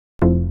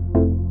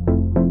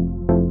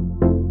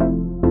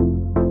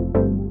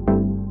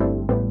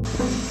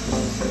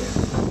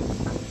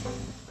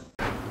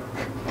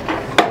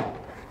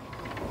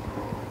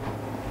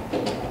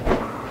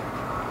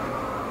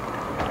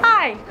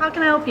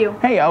can I help you?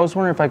 Hey, I was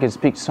wondering if I could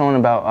speak to someone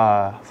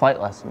about flight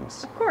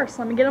lessons. Of course,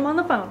 let me get him on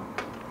the phone.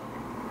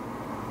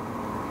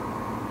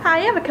 Hi,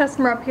 I have a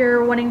customer up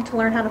here wanting to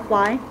learn how to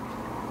fly.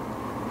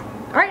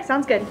 All right,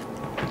 sounds good.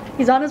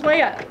 He's on his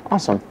way up.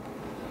 Awesome.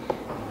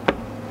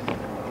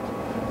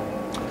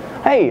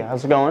 Hey,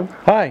 how's it going?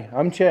 Hi,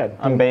 I'm Chad.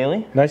 I'm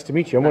Bailey. Nice to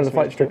meet you. I'm one of the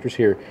flight instructors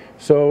here.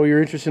 So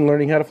you're interested in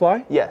learning how to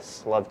fly?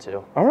 Yes, love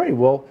to. All right,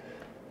 well,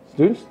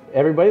 students,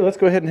 everybody, let's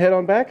go ahead and head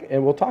on back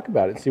and we'll talk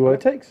about it and see what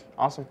it takes.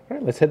 Awesome. All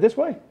right, let's head this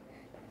way.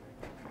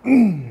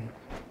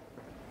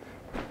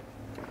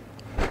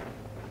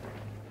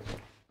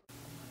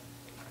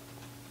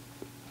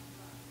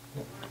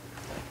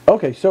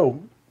 Okay,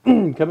 so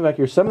coming back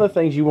here, some of the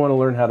things you want to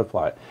learn how to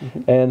fly.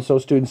 And so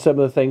students, some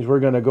of the things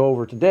we're going to go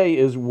over today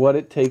is what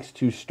it takes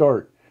to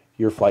start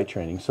your flight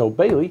training. So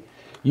Bailey,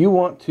 you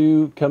want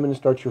to come in and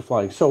start your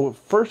flying. So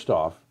first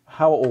off,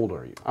 how old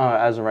are you?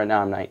 As of right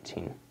now, I'm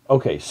 19.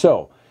 Okay,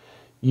 so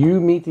you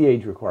meet the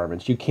age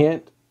requirements. You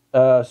can't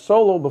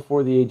solo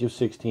before the age of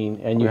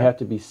 16, and you have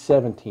to be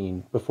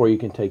 17 before you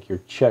can take your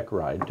check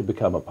ride to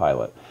become a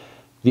pilot.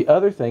 The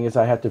other thing is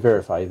I have to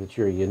verify that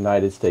you're a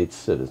United States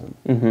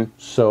citizen.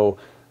 So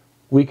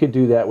we could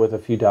do that with a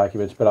few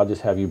documents, but I'll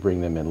just have you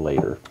bring them in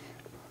later.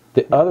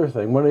 The other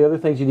thing, one of the other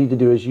things you need to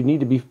do is you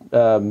need to be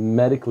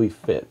medically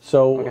fit.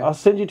 So I'll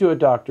send you to a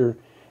doctor,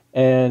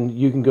 and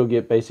you can go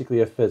get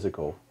basically a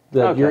physical.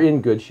 That you're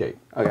in good shape.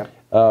 Okay.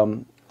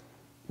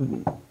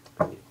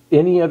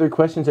 Any other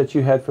questions that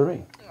you had for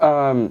me?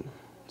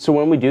 So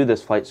when we do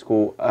this flight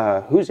school,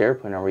 whose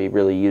airplane are we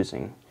really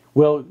using?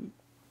 Well,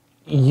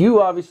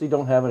 you obviously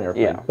don't have an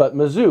airplane, but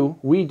Mizzou,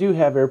 we do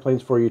have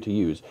airplanes for you to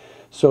use.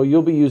 So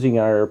you'll be using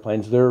our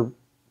airplanes. They're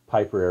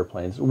Piper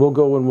airplanes. We'll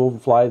go and we'll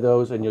fly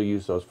those, and you'll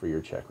use those for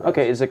your check rides.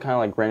 Okay, is it kind of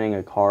like renting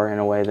a car in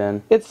a way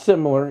then? It's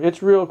similar.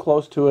 It's real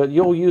close to it.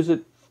 You'll use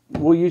it,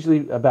 we'll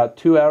usually about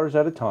 2 hours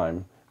at a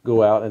time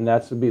go out, and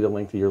that's to be the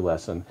length of your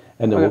lesson,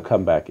 and then we'll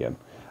come back in.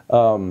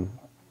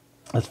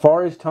 As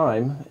far as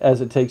time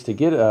as it takes to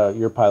get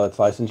your pilot's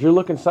license, you're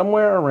looking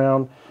somewhere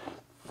around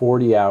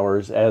 40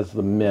 hours as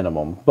the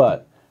minimum,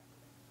 but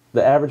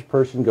the average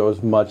person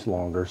goes much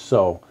longer,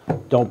 so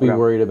don't be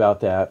worried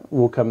about that.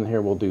 We'll come in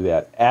here, we'll do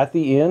that. At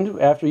the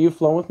end, after you've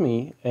flown with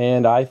me,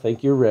 and I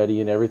think you're ready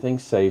and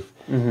everything's safe,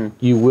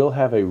 you will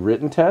have a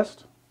written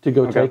test to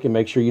go take and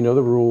make sure you know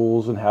the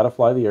rules and how to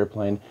fly the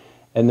airplane,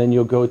 and then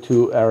you'll go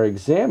to our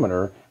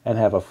examiner and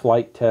have a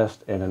flight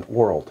test and an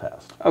oral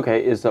test.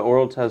 Okay, is the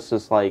oral test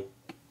just like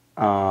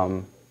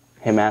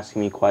him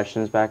asking me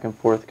questions back and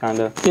forth, kind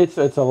of? It's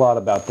a lot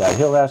about that.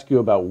 He'll ask you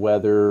about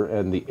weather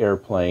and the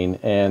airplane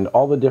and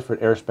all the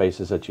different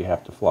airspaces that you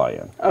have to fly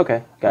in.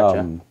 Okay,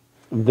 gotcha.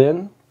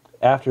 Then,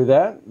 after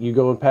that, you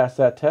go and pass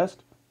that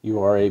test, you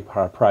are a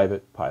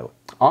private pilot.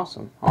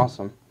 Awesome,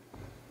 awesome.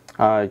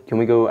 Can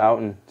we go out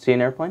and see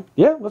an airplane?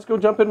 Yeah, let's go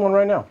jump in one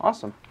right now.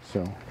 Awesome.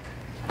 So,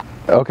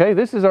 okay,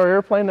 this is our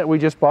airplane that we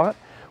just bought.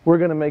 We're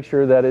going to make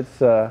sure that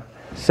it's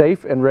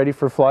safe and ready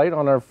for flight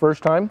on our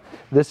first time.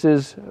 This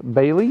is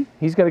Bailey.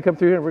 He's going to come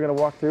through here and we're going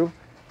to walk through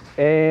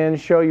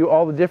and show you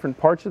all the different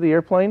parts of the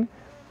airplane,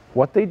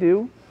 what they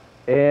do,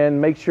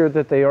 and make sure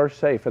that they are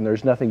safe and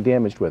there's nothing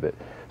damaged with it.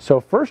 So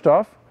first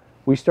off,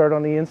 we start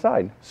on the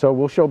inside. So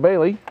we'll show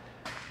Bailey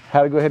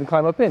how to go ahead and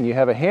climb up in. You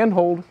have a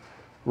handhold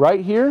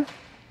right here,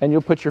 and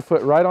you'll put your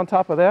foot right on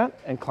top of that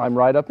and climb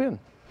right up in.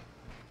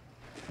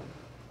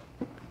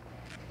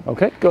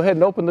 Okay, go ahead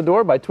and open the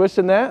door by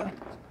twisting that.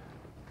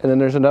 And then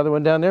there's another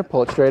one down there.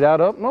 Pull it straight out,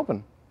 up, and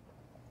open.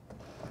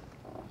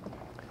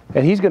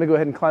 And he's going to go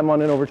ahead and climb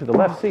on in over to the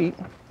left seat.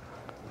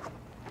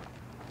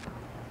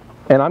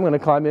 And I'm going to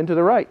climb into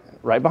the right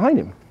behind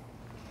him.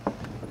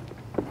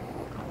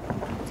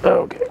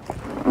 Okay.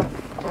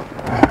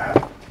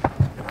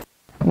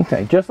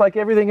 Okay, just like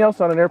everything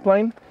else on an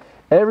airplane,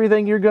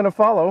 everything you're going to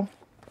follow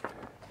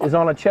is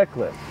on a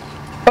checklist.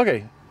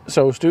 Okay,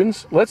 so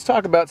students, let's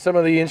talk about some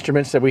of the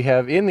instruments that we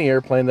have in the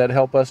airplane that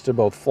help us to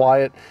both fly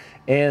it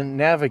and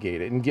navigate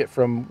it and get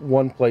from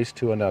one place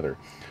to another.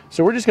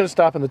 So we're just going to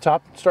start in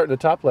the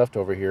top left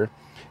over here.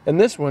 And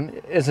this one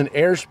is an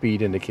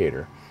airspeed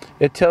indicator.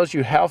 It tells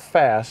you how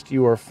fast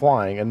you are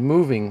flying and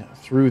moving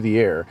through the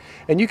air.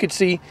 And you can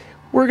see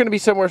we're going to be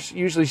somewhere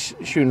usually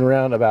shooting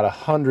around about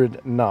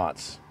 100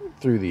 knots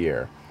through the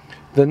air.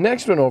 The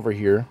next one over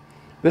here,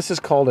 this is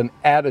called an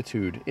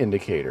attitude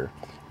indicator.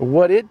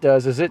 What it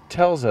does is it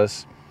tells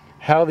us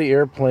how the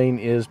airplane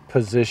is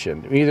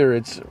positioned. Either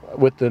it's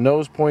with the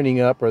nose pointing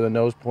up or the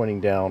nose pointing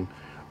down,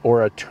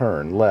 or a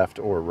turn left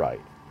or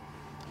right.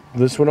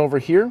 This one over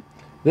here,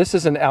 this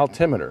is an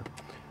altimeter.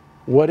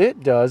 What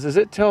it does is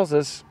it tells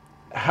us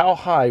how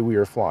high we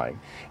are flying.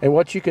 And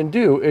what you can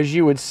do is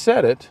you would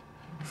set it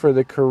for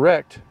the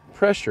correct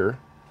pressure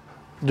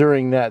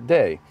during that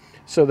day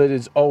so that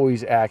it's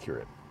always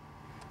accurate.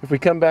 If we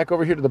come back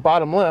over here to the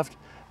bottom left,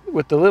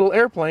 with the little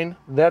airplane,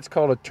 that's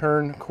called a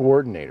turn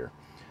coordinator.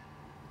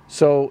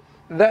 So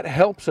that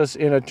helps us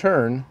in a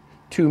turn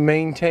to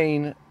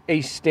maintain a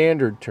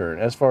standard turn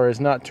as far as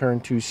not turn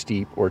too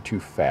steep or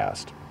too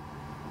fast.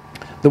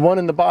 The one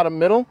in the bottom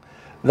middle,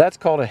 That's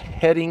called a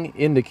heading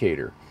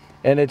indicator,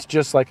 and it's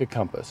just like a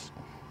compass.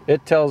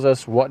 It tells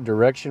us what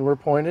direction we're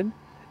pointed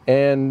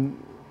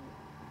and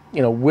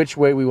which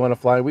way we want to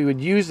fly. We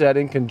would use that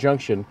in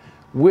conjunction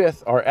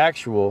with our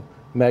actual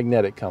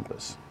magnetic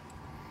compass.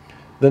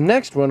 The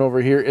next one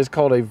over here is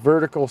called a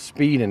vertical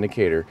speed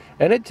indicator,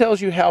 and it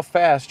tells you how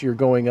fast you're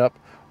going up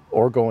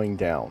or going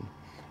down.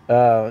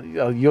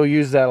 You'll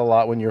use that a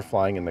lot when you're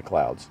flying in the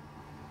clouds.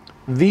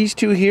 These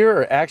two here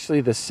are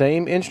actually the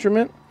same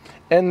instrument,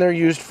 and they're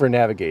used for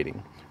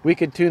navigating. We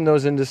could tune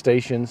those into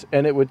stations,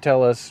 and it would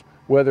tell us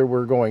whether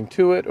we're going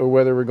to it or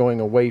whether we're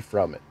going away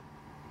from it.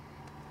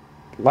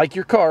 Like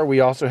your car, we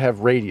also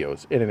have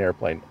radios in an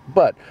airplane,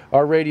 but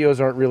our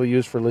radios aren't really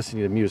used for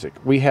listening to music.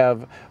 We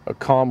have a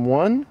COM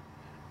 1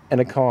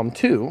 and a COM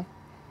 2,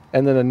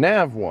 and then a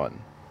NAV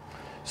 1.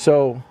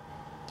 So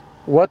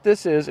what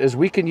this is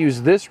we can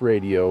use this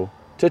radio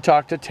to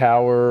talk to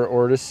tower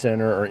or to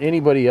center or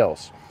anybody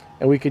else.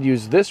 And we could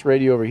use this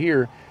radio over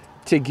here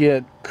to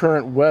get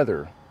current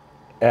weather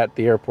at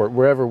the airport,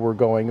 wherever we're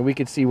going, and we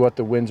could see what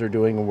the winds are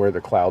doing and where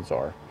the clouds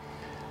are.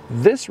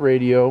 This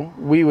radio,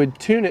 we would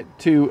tune it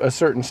to a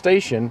certain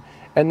station,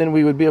 and then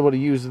we would be able to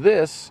use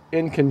this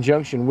in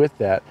conjunction with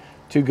that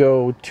to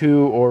go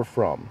to or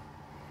from.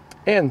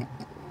 And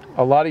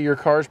a lot of your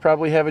cars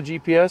probably have a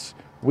GPS.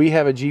 We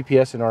have a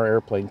GPS in our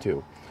airplane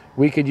too.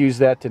 We could use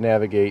that to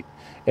navigate,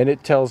 and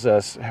it tells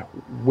us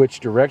which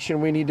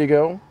direction we need to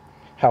go,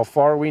 how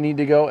far we need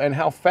to go, and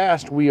how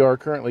fast we are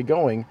currently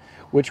going,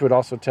 which would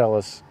also tell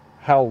us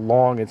how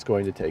long it's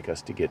going to take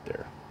us to get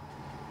there.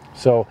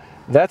 So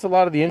that's a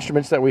lot of the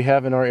instruments that we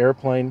have in our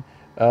airplane,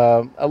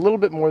 a little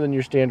bit more than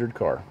your standard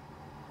car.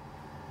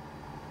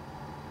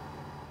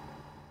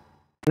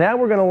 Now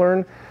we're going to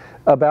learn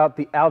about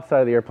the outside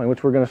of the airplane,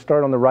 which we're going to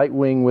start on the right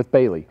wing with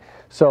Bailey.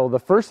 So the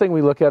first thing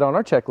we look at on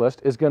our checklist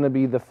is going to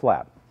be the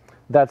flap.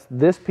 That's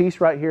this piece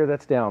right here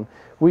that's down.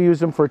 We use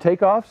them for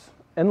takeoffs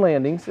and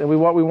landings, and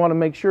what we want to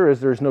make sure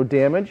is there's no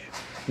damage,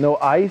 no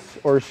ice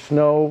or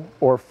snow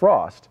or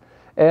frost,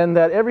 and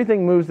that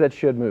everything moves that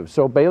should move.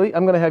 So Bailey,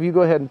 I'm going to have you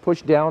go ahead and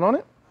push down on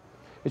it.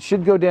 It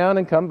should go down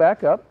and come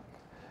back up.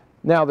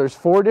 Now there's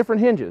 4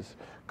 different hinges.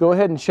 Go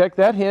ahead and check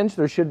that hinge.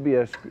 There should be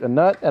a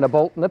nut and a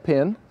bolt and a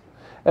pin.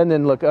 And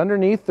then look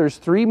underneath. There's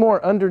 3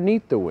 more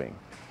underneath the wing.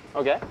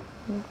 Okay.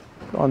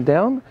 On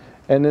down.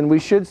 And then we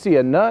should see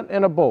a nut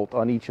and a bolt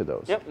on each of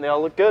those. Yep, they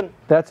all look good.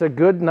 That's a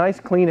good, nice,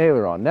 clean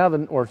aileron. Now,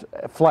 or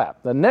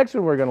flap. The next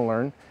one we're going to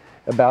learn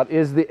about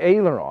is the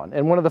aileron.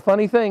 And one of the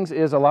funny things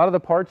is a lot of the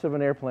parts of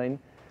an airplane,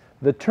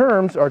 the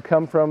terms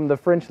come from the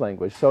French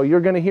language. So you're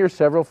going to hear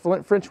several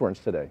French words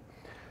today.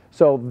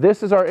 So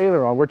this is our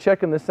aileron. We're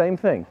checking the same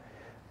thing.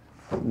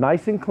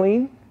 Nice and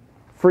clean,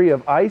 free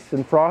of ice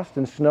and frost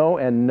and snow,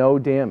 and no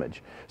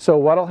damage. So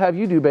what I'll have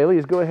you do, Bailey,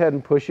 is go ahead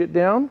and push it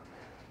down,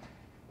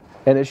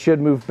 and it should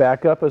move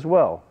back up as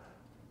well.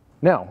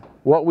 Now,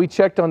 what we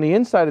checked on the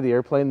inside of the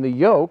airplane, the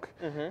yoke,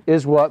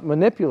 is what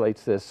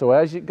manipulates this. So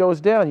as it goes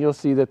down, you'll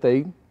see that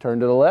they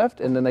turn to the left,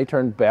 and then they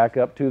turn back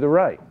up to the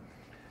right.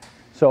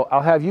 So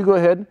I'll have you go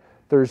ahead.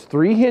 There's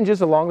 3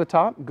 hinges along the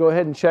top. Go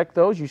ahead and check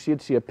those. You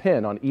should see a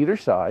pin on either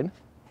side.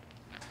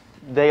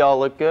 They all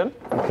look good.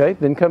 Okay,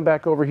 then come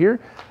back over here.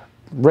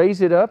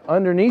 Raise it up.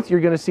 Underneath, you're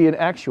going to see an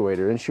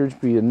actuator, and should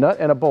be a nut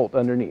and a bolt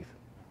underneath.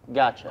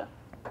 Gotcha.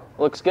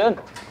 Looks good.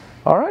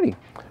 Alrighty,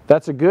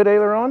 that's a good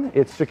aileron.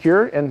 It's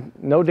secure and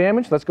no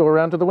damage. Let's go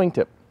around to the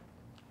wingtip.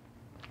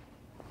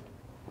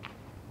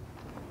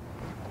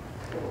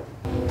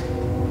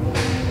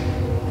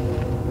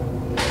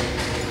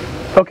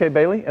 Okay,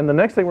 Bailey, and the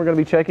next thing we're going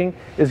to be checking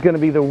is going to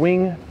be the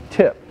wing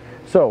tip.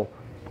 So,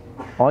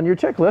 on your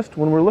checklist,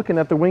 when we're looking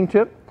at the wing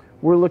tip,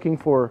 we're looking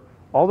for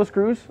all the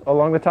screws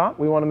along the top.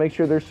 We want to make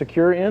sure they're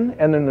secure in,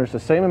 and then there's the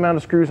same amount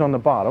of screws on the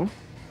bottom,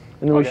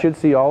 and then we should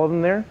see all of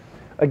them there.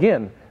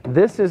 Again,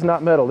 this is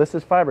not metal, this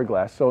is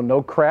fiberglass, so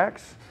no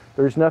cracks,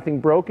 there's nothing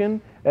broken,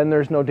 and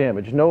there's no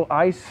damage. No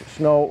ice,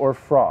 snow, or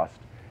frost.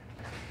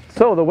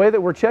 So the way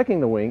that we're checking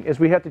the wing is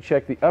we have to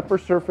check the upper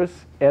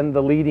surface and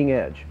the leading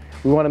edge.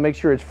 We want to make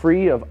sure it's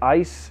free of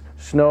ice,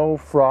 snow,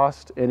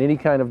 frost, and any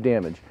kind of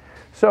damage.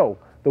 So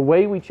the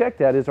way we check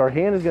that is our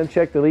hand is going to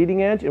check the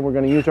leading edge, and we're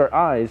going to use our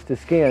eyes to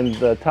scan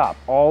the top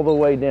all the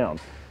way down.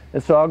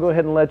 And so I'll go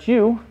ahead and let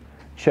you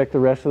check the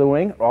rest of the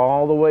wing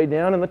all the way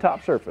down in the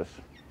top surface.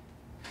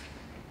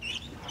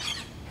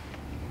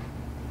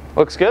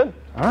 Looks good.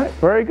 All right,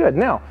 very good.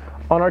 Now,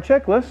 on our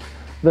checklist,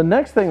 the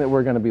next thing that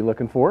we're going to be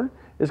looking for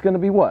is going to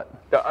be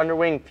what? The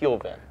underwing fuel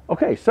vent.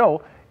 Okay,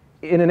 so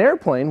in an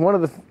airplane, one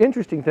of the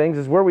interesting things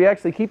is where we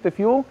actually keep the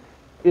fuel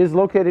is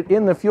located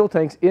in the fuel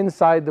tanks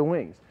inside the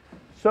wings.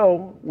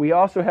 So we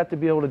also have to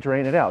be able to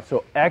drain it out.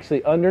 So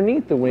actually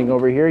underneath the wing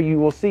over here, you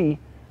will see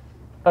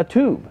a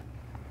tube.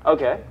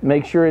 Okay.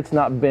 Make sure it's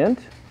not bent,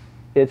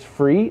 it's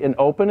free and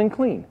open and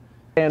clean.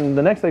 And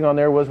the next thing on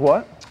there was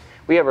what?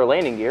 We have our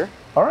landing gear.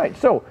 All right,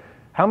 so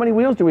how many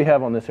wheels do we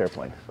have on this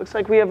airplane? Looks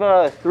like we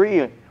have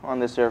 3 on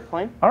this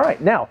airplane. All right,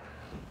 now,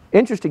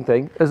 interesting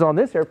thing is on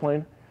this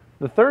airplane,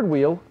 the 3rd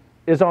wheel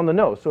is on the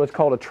nose, so it's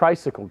called a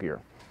tricycle gear.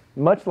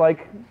 Much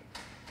like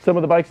some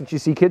of the bikes that you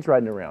see kids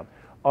riding around.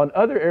 On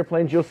other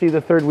airplanes, you'll see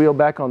the third wheel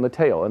back on the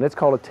tail, and it's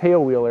called a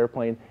tail wheel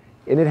airplane,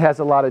 and it has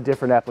a lot of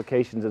different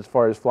applications as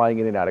far as flying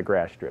in and out of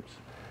grass strips.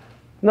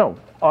 No,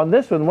 on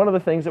this one of the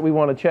things that we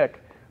want to check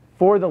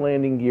for the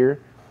landing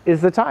gear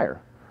is the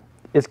tire.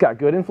 It's got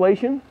good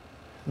inflation,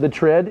 the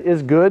tread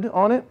is good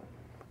on it.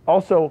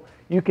 Also,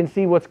 you can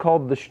see what's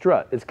called the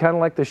strut. It's kind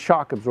of like the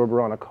shock absorber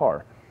on a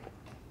car.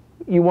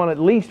 You want at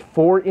least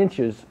 4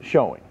 inches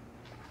showing.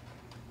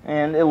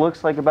 And it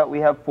looks like we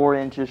have 4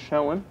 inches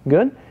showing.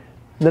 Good.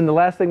 Then the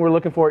last thing we're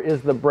looking for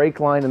is the brake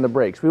line and the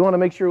brakes. We want to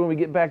make sure when we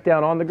get back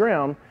down on the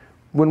ground,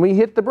 when we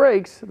hit the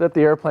brakes, that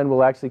the airplane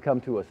will actually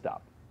come to a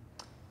stop.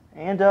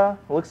 And it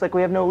looks like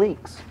we have no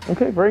leaks.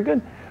 Okay, very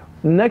good.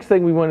 Next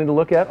thing we wanted to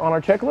look at on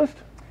our checklist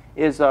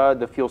is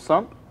the fuel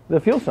sump. The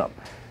fuel sump.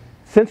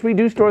 Since we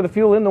do store the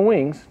fuel in the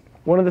wings,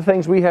 one of the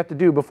things we have to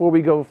do before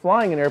we go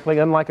flying an airplane,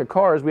 unlike a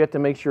car, is we have to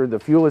make sure the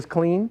fuel is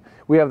clean,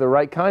 we have the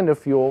right kind of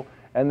fuel,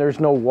 and there's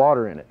no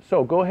water in it.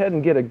 So go ahead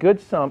and get a good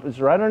sump. It's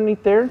right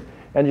underneath there,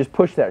 and just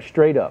push that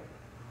straight up.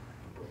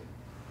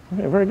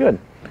 Okay, very good.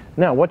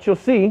 Now what you'll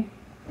see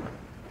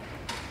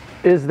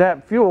is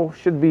that fuel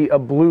should be a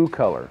blue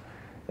color,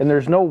 and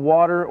there's no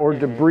water or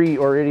debris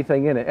or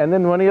anything in it. And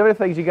then one of the other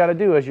things you got to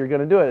do as you're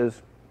going to do it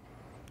is,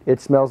 it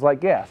smells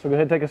like gas. So go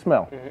ahead and take a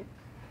smell.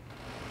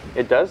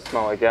 It does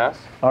smell like gas.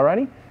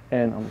 Alrighty,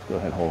 and I'll just go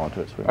ahead and hold on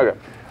to it. Sweetie. Okay.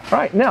 All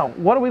right, now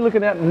what are we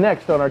looking at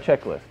next on our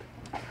checklist?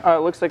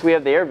 It looks like we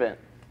have the air vent.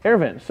 Air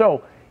vent.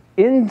 So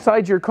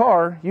inside your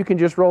car, you can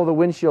just roll the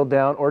windshield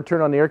down or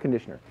turn on the air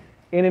conditioner.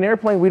 In an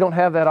airplane, we don't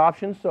have that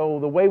option, so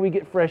the way we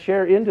get fresh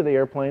air into the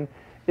airplane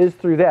is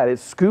through that. It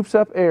scoops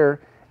up air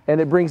and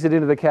it brings it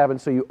into the cabin,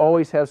 so you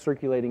always have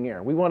circulating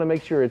air. We want to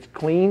make sure it's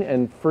clean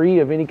and free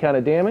of any kind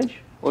of damage.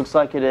 Looks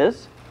like it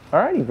is.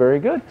 Alrighty, very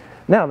good.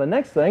 Now the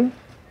next thing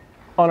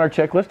on our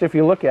checklist, if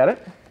you look at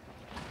it,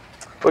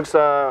 looks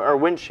our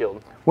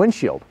windshield.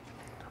 Windshield.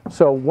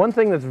 So one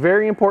thing that's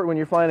very important when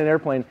you're flying an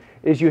airplane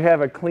is you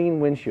have a clean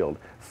windshield,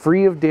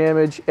 free of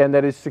damage, and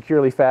that is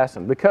securely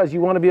fastened, because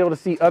you want to be able to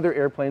see other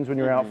airplanes when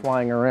you're out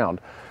flying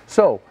around.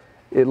 So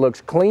it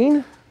looks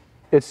clean,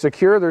 it's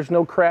secure, there's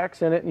no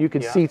cracks in it, and you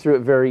can see through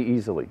it very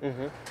easily.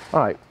 All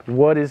right,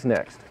 what is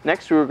next?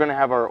 Next, we're going to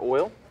have our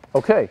oil.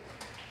 Okay,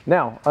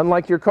 now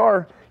unlike your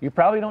car, you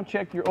probably don't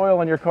check your oil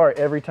on your car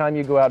every time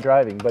you go out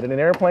driving, but in an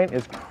airplane,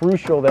 it's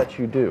crucial that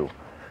you do.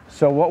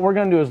 So what we're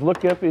going to do is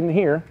look up in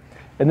here,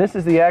 and this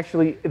is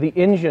actually the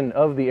engine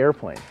of the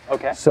airplane.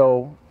 Okay.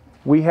 So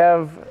we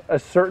have a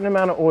certain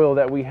amount of oil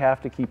that we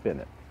have to keep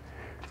in it.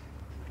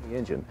 The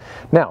engine.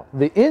 Now,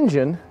 the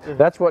engine,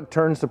 that's what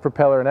turns the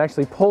propeller and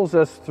actually pulls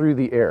us through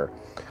the air.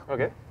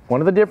 Okay.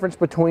 One of the difference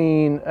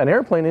between an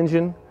airplane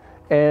engine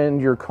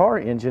and your car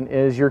engine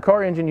is your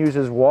car engine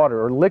uses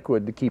water or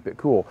liquid to keep it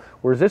cool,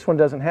 whereas this one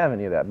doesn't have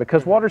any of that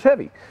because water's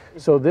heavy.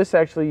 So this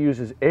actually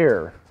uses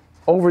air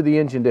over the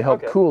engine to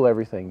help cool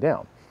everything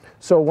down.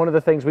 So one of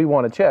the things we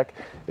want to check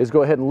is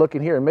go ahead and look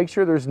in here and make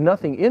sure there's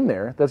nothing in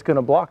there that's going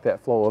to block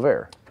that flow of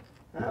air.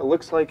 It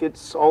looks like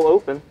it's all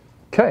open.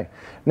 Okay.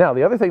 Now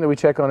the other thing that we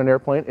check on an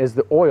airplane is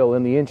the oil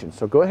in the engine.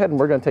 So go ahead and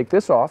we're going to take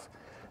this off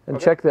and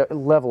check the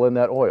level in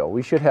that oil.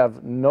 We should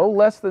have no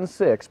less than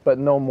 6, but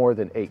no more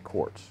than 8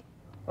 quarts.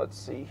 Let's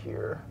see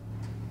here.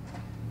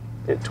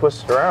 It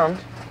twists around.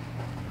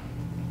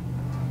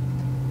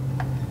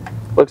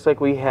 Looks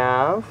like we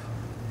have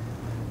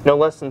no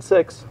less than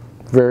 6.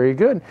 Very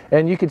good.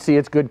 And you can see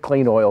it's good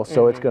clean oil,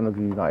 so it's going to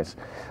be nice.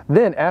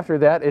 Then after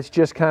that, it's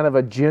just kind of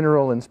a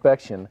general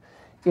inspection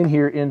in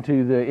here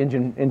into the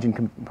engine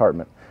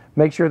compartment.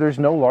 Make sure there's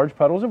no large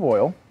puddles of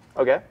oil.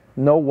 Okay.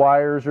 No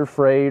wires or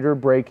frayed or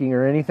breaking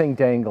or anything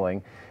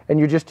dangling. And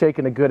you're just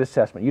taking a good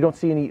assessment. You don't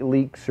see any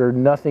leaks or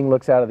nothing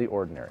looks out of the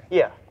ordinary.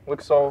 Yeah,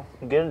 looks all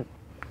good.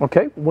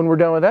 Okay, when we're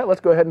done with that,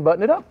 let's go ahead and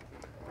button it up.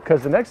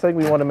 Because the next thing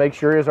we want to make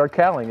sure is our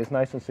cowling is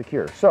nice and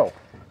secure. So,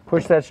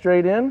 push that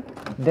straight in,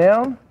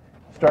 down,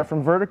 start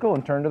from vertical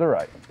and turn to the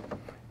right.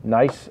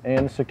 Nice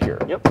and secure.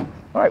 Yep.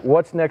 All right,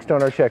 what's next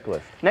on our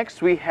checklist?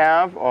 Next we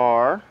have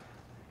our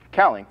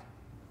cowling.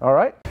 All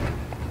right.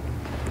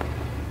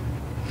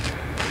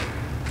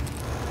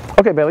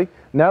 Okay, Bailey,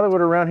 now that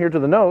we're around here to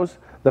the nose,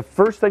 the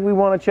first thing we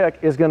want to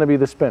check is going to be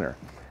the spinner.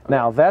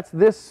 Now, that's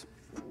this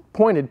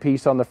pointed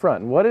piece on the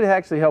front. And what it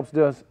actually helps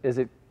do is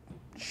it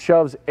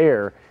shoves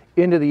air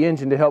into the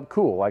engine to help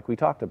cool, like we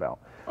talked about.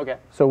 Okay.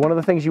 So one of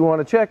the things you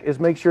want to check is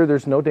make sure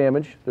there's no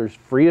damage, there's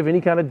free of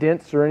any kind of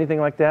dents or anything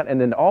like that,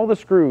 and then all the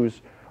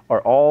screws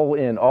are all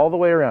in, all the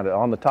way around it,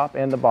 on the top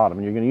and the bottom,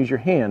 and you're going to use your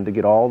hand to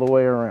get all the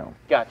way around.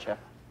 Gotcha.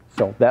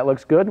 So that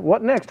looks good.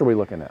 What next are we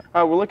looking at?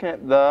 We're looking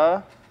at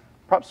the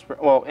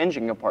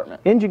engine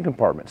compartment. Engine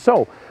compartment.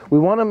 So we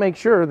want to make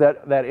sure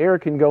that that air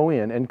can go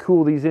in and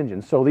cool these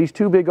engines. So these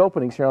 2 big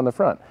openings here on the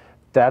front,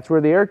 that's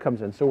where the air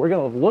comes in. So we're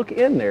going to look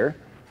in there,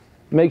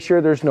 make sure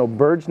there's no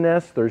bird's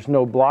nest, there's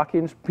no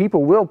blockings.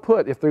 People will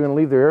put, if they're going to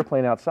leave their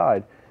airplane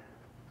outside,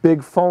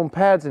 big foam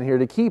pads in here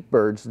to keep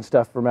birds and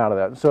stuff from out of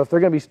that. So if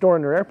they're going to be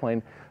storing their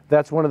airplane,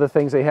 that's one of the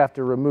things they have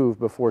to remove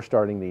before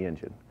starting the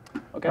engine.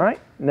 Okay. All right,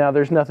 now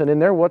there's nothing in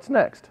there. What's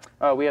next?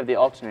 We have the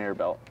alternator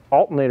belt.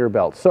 Alternator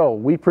belt. So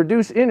we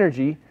produce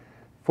energy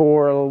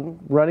for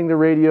running the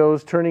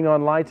radios, turning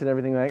on lights and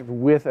everything like that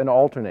with an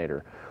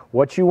alternator.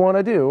 What you want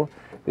to do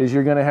is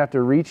you're going to have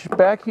to reach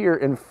back here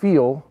and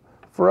feel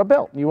for a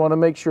belt. You want to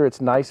make sure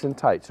it's nice and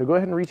tight. So go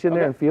ahead and reach in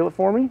there and feel it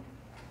for me.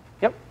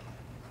 Yep.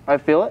 I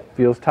feel it.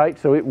 Feels tight,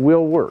 so it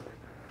will work.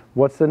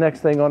 What's the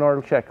next thing on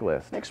our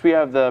checklist? Next we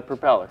have the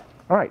propeller.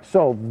 All right,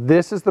 so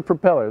this is the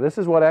propeller. This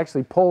is what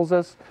actually pulls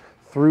us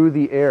through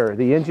the air.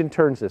 The engine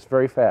turns this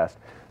very fast.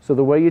 So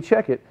the way you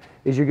check it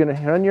is you're going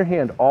to run your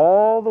hand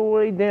all the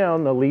way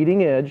down the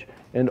leading edge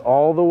and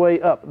all the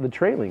way up the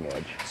trailing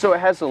edge. So it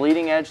has the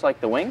leading edge like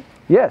the wing?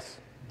 Yes,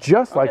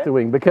 just like the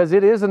wing, because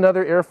it is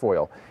another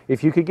airfoil.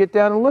 If you could get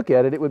down and look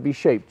at it, it would be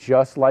shaped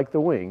just like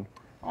the wing.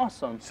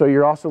 Awesome. So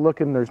you're also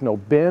looking, there's no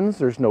bends,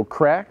 there's no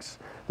cracks,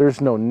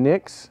 there's no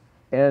nicks,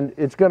 and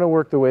it's going to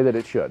work the way that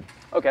it should.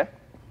 Okay.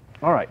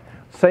 All right,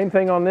 same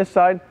thing on this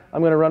side.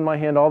 I'm going to run my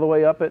hand all the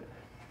way up it,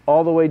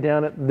 all the way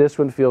down it. This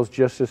one feels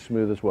just as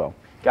smooth as well.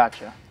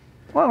 Gotcha.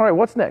 Well, all right,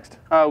 what's next?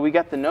 We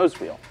got the nose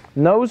wheel.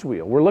 Nose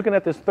wheel. We're looking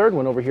at this third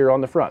one over here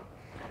on the front.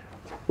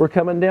 We're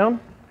coming down.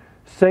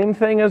 Same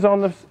thing as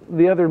on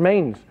the other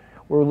mains.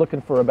 We're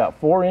looking for about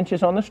 4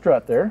 inches on the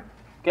strut there.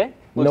 Okay.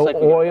 No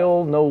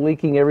oil, no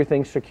leaking,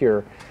 everything's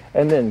secure.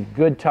 And then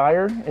good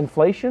tire,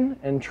 inflation,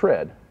 and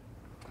tread.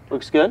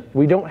 Looks good.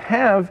 We don't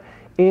have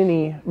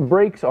any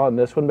brakes on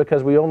this one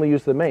because we only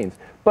use the mains.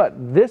 But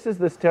this is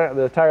the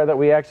tire that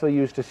we actually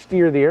use to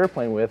steer the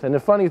airplane with. And the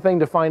funny thing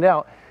to find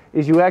out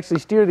is you actually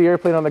steer the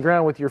airplane on the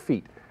ground with your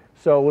feet.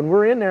 So when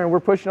we're in there and we're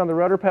pushing on the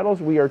rudder pedals,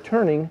 we are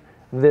turning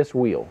this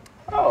wheel.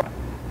 Oh.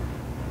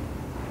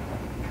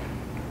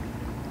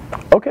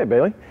 Okay,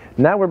 Bailey.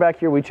 Now we're back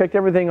here. We checked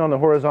everything on the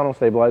horizontal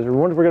stabilizer.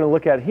 What we're going to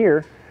look at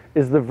here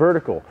is the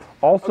vertical,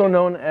 also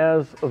known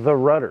as the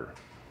rudder.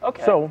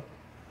 Okay. So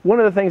one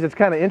of the things that's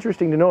kind of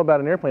interesting to know about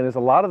an airplane is a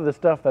lot of the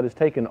stuff that is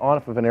taken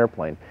off of an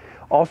airplane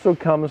also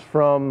comes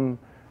from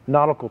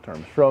nautical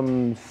terms,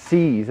 from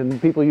seas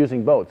and people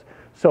using boats.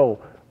 So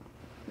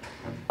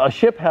a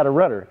ship had a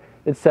rudder.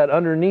 It's set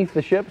underneath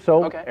the ship,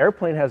 so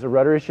airplane has a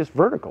rudder. It's just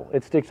vertical.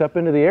 It sticks up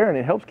into the air and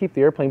it helps keep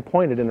the airplane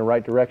pointed in the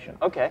right direction.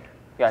 Okay.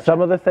 Gotcha.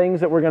 Some of the things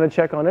that we're going to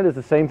check on it is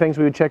the same things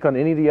we would check on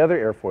any of the other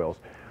airfoils.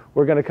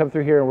 We're going to come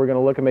through here and we're going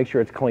to look and make sure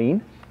it's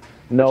clean,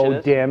 no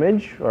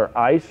damage or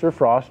ice or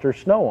frost or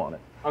snow on it.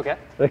 Okay.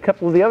 A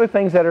couple of the other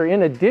things that are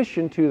in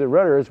addition to the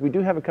rudder is we do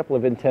have a couple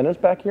of antennas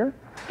back here.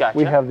 Gotcha.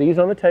 We have these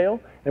on the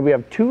tail, and we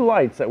have 2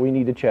 lights that we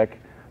need to check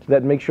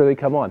that make sure they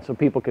come on so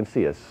people can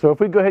see us. So if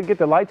we go ahead and get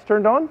the lights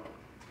turned on,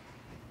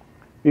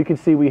 you can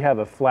see we have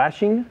a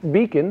flashing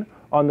beacon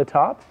on the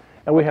top,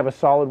 and we have a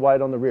solid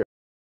white on the rear.